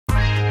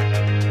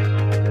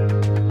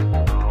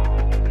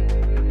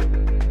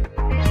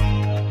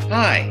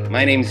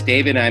My name is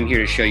David, and I'm here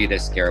to show you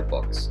Deskera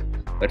Books.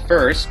 But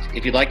first,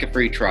 if you'd like a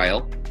free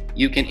trial,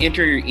 you can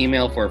enter your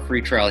email for a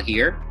free trial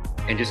here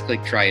and just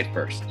click Try It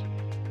First.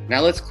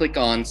 Now let's click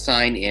on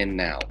Sign In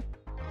Now.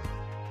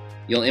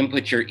 You'll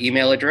input your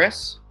email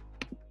address,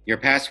 your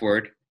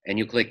password, and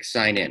you click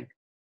Sign In.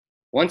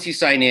 Once you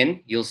sign in,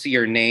 you'll see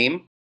your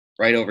name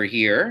right over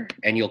here,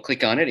 and you'll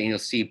click on it and you'll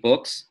see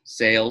Books,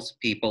 Sales,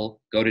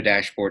 People, Go to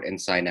Dashboard, and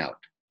Sign Out.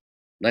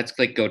 Let's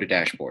click Go to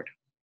Dashboard.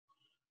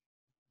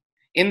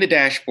 In the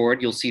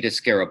dashboard, you'll see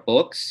Deskera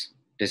Books,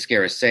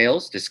 Deskera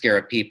Sales,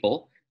 Deskera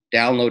People,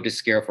 download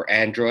Deskera for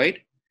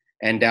Android,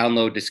 and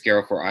download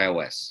Deskera for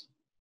iOS.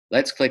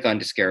 Let's click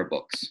on Deskera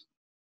Books.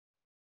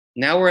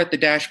 Now we're at the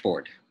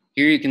dashboard.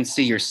 Here you can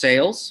see your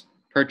sales,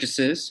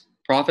 purchases,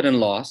 profit and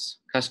loss,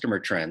 customer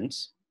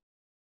trends,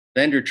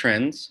 vendor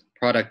trends,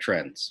 product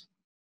trends.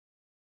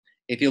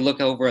 If you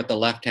look over at the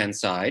left-hand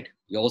side,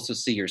 you also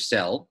see your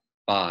sell,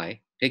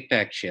 buy, pick,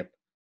 pack, ship,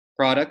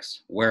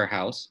 products,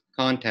 warehouse,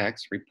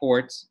 contacts,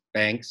 reports,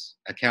 banks,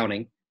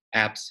 accounting,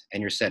 apps,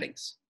 and your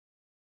settings.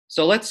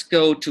 So let's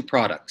go to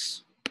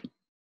products.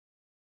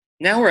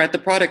 Now we're at the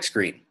product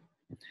screen.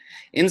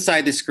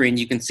 Inside the screen,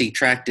 you can see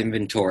tracked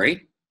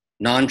inventory,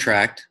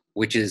 non-tracked,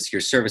 which is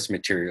your service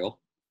material,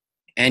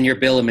 and your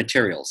bill of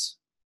materials.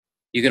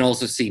 You can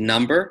also see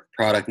number,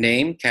 product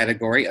name,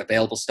 category,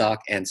 available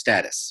stock, and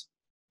status,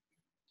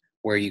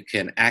 where you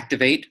can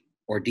activate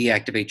or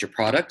deactivate your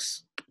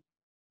products,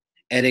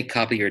 edit,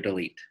 copy, or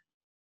delete.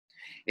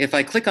 If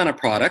I click on a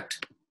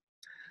product,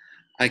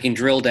 I can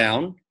drill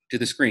down to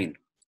the screen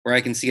where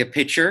I can see a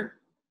picture,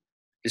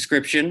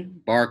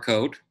 description,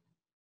 barcode.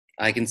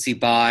 I can see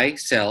buy,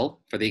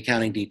 sell for the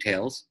accounting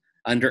details.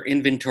 Under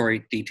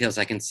inventory details,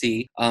 I can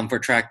see for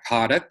tracked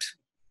product.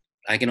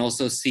 I can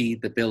also see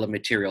the bill of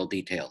material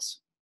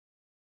details.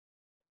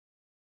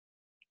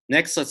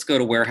 Next, let's go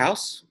to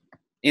warehouse.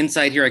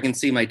 Inside here, I can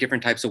see my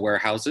different types of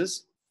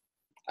warehouses.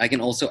 I can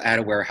also add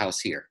a warehouse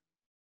here.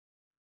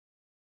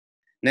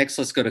 Next,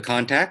 let's go to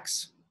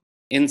contacts.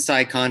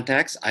 Inside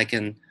contacts, I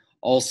can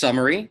all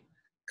summary,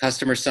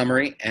 customer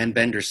summary, and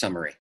vendor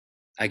summary.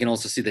 I can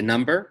also see the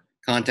number,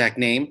 contact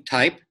name,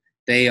 type,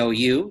 they owe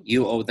you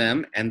owe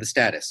them, and the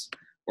status,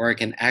 or I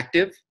can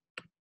active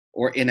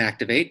or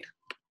inactivate.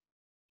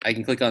 I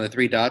can click on the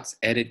three dots,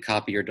 edit,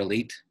 copy, or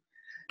delete,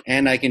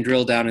 and I can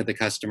drill down to the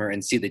customer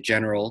and see the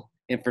general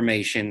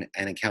information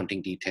and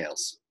accounting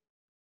details.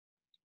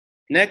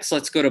 Next,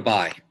 let's go to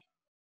buy.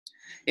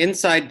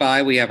 Inside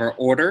buy, we have our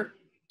order,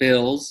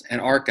 bills,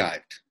 and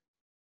archived.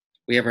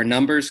 We have our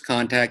numbers,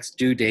 contacts,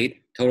 due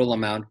date, total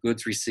amount,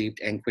 goods received,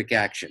 and quick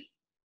action.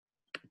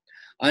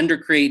 Under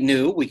create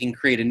new, we can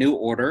create a new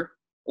order,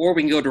 or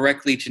we can go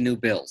directly to new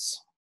bills.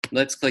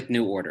 Let's click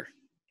new order.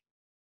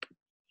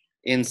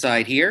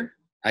 Inside here,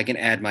 I can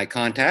add my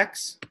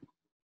contacts,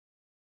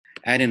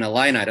 add in a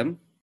line item,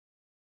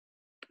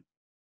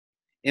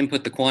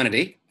 input the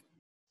quantity,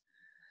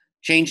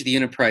 change the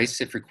unit price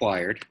if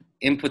required,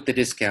 input the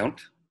discount,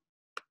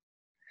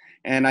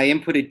 and I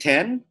inputted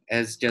 10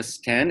 as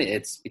just 10.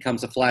 It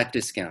becomes a flat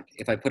discount.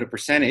 If I put a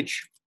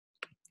percentage,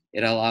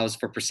 it allows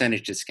for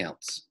percentage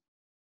discounts.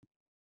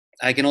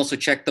 I can also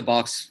check the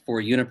box for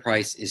unit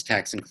price is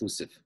tax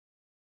inclusive.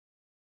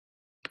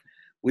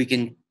 We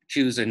can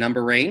choose a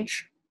number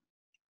range.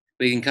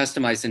 We can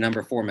customize the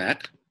number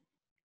format,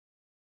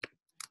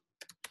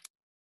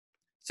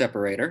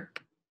 separator,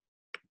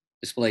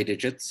 display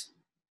digits,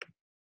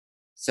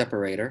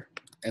 separator,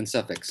 and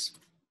suffix,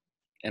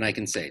 and I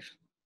can save.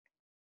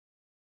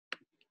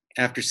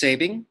 After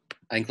saving,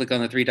 I can click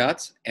on the three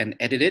dots and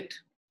edit it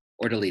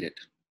or delete it.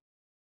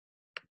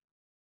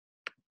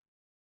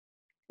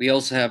 We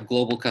also have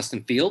global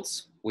custom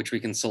fields, which we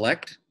can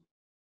select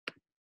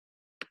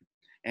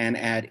and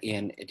add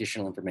in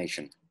additional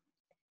information.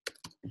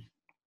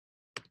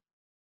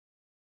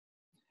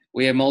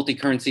 We have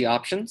multi-currency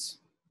options,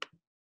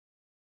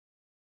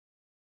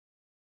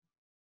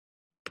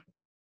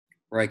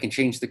 where I can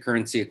change the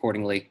currency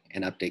accordingly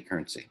and update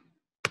currency.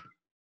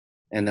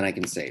 And then I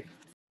can save.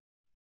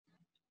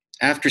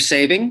 After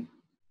saving,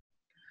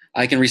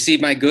 I can receive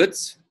my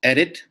goods,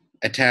 edit,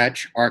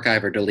 attach,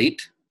 archive, or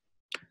delete.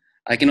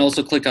 I can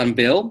also click on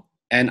bill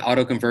and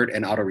auto-convert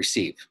and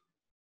auto-receive.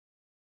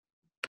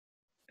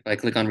 If I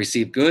click on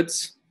receive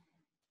goods,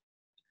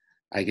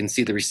 I can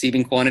see the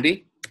receiving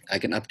quantity. I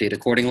can update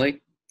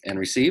accordingly and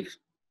receive.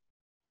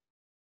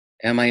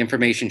 And my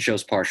information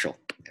shows partial.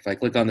 If I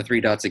click on the three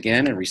dots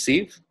again and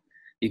receive,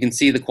 you can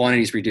see the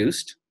quantity is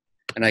reduced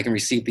and I can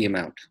receive the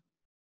amount.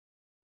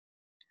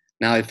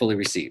 Now I've fully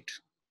received.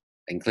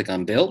 I can click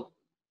on bill.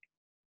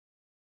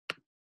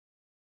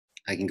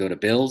 I can go to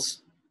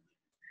bills,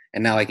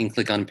 and now I can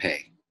click on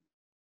pay.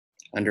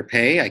 Under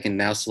pay, I can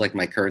now select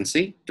my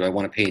currency. Do I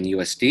want to pay in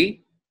USD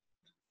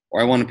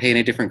or I want to pay in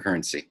a different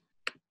currency?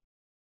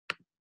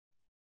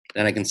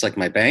 Then I can select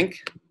my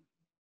bank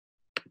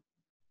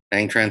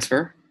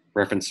transfer,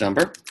 reference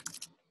number.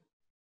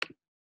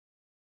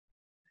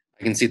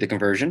 I can see the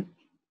conversion.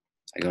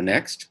 I go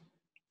next,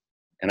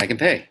 and I can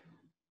pay.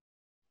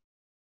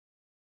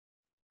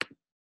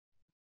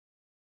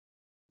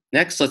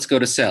 Next, let's go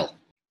to Sell.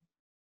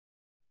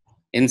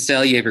 In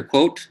Sell, you have your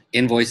quote,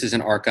 invoices,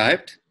 and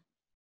archived,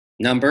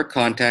 number,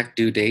 contact,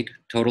 due date,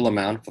 total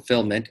amount,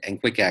 fulfillment, and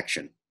quick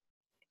action.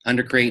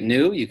 Under Create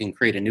New, you can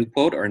create a new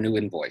quote or a new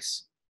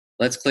invoice.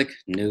 Let's click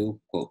New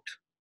Quote.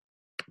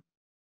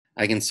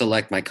 I can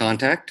select my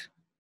contact,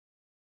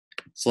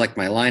 select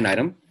my line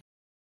item,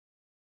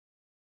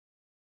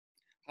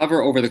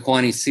 hover over the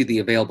quantity to see the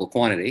available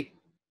quantity,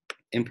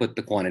 input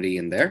the quantity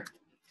in there.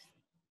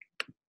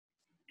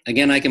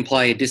 Again, I can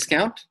apply a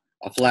discount,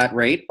 a flat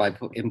rate by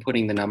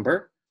inputting the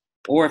number,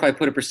 or if I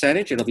put a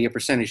percentage, it'll be a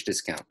percentage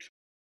discount.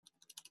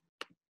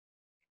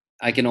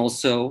 I can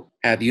also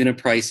have unit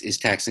price is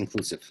tax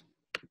inclusive.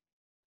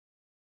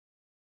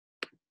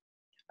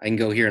 I can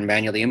go here and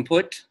manually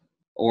input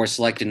or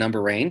select a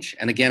number range.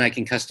 And again, I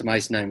can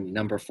customize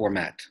number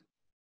format,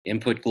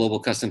 input global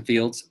custom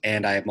fields,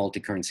 and I have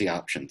multi-currency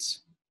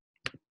options.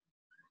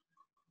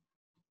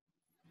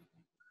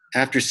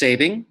 After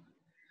saving,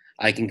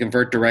 I can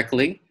convert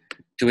directly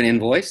to an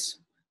invoice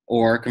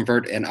or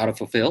convert and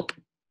auto-fulfill.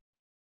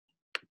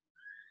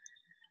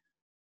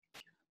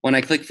 When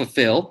I click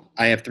Fulfill,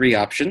 I have three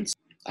options.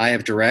 I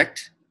have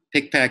Direct,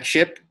 Pick, Pack,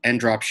 Ship, and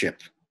Drop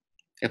Ship.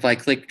 If I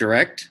click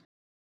Direct,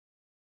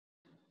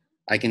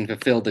 I can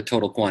fulfill the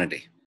total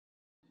quantity.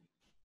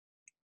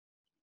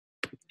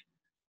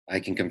 I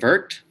can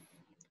convert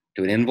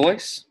to an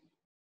invoice,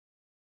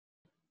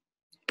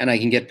 and I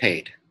can get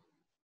paid.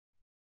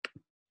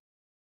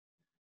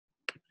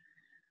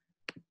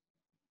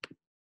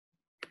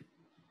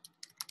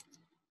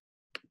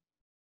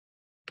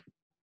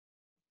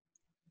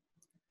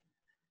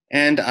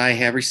 And I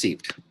have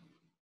received.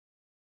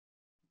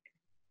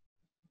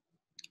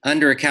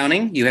 Under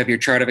Accounting, you have your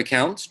chart of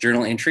accounts,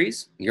 journal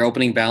entries, your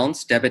opening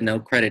balance, debit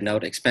note, credit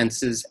note,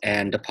 expenses,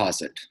 and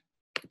deposit.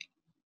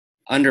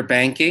 Under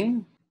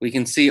Banking, we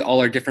can see all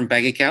our different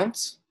bank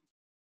accounts.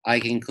 I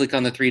can click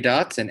on the three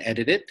dots and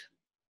edit it,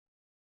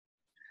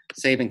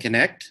 save and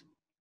connect.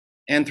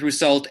 And through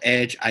Salt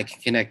Edge, I can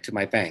connect to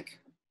my bank.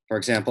 For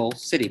example,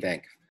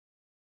 Citibank.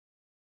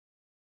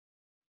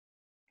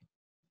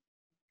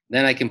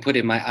 Then I can put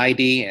in my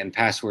ID and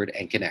password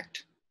and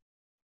connect.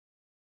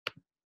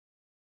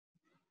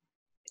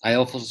 I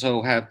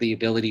also have the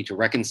ability to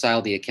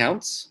reconcile the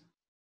accounts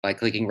by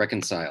clicking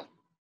Reconcile.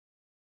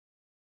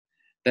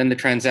 Then the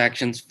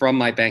transactions from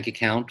my bank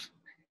account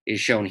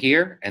is shown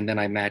here, and then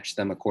I match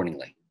them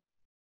accordingly.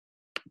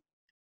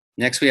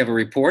 Next, we have our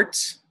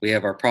reports. We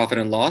have our profit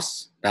and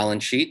loss,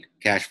 balance sheet,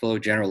 cash flow,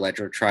 general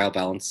ledger, trial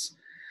balance,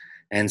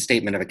 and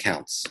statement of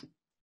accounts.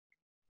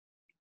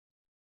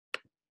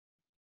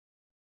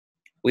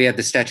 We have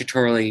the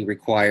statutorily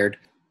required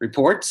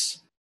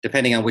reports,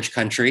 depending on which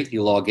country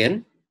you log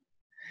in.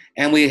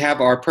 And we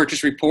have our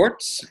purchase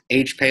reports,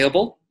 age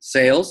payable,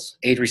 sales,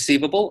 age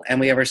receivable, and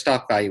we have our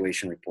stock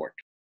valuation report.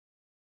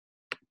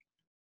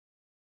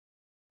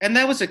 And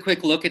that was a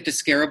quick look at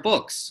Deskera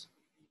Books.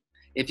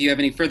 If you have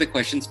any further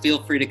questions,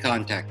 feel free to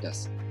contact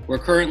us. We're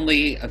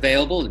currently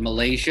available in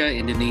Malaysia,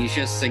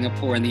 Indonesia,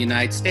 Singapore, and the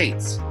United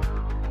States.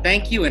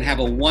 Thank you and have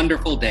a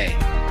wonderful day.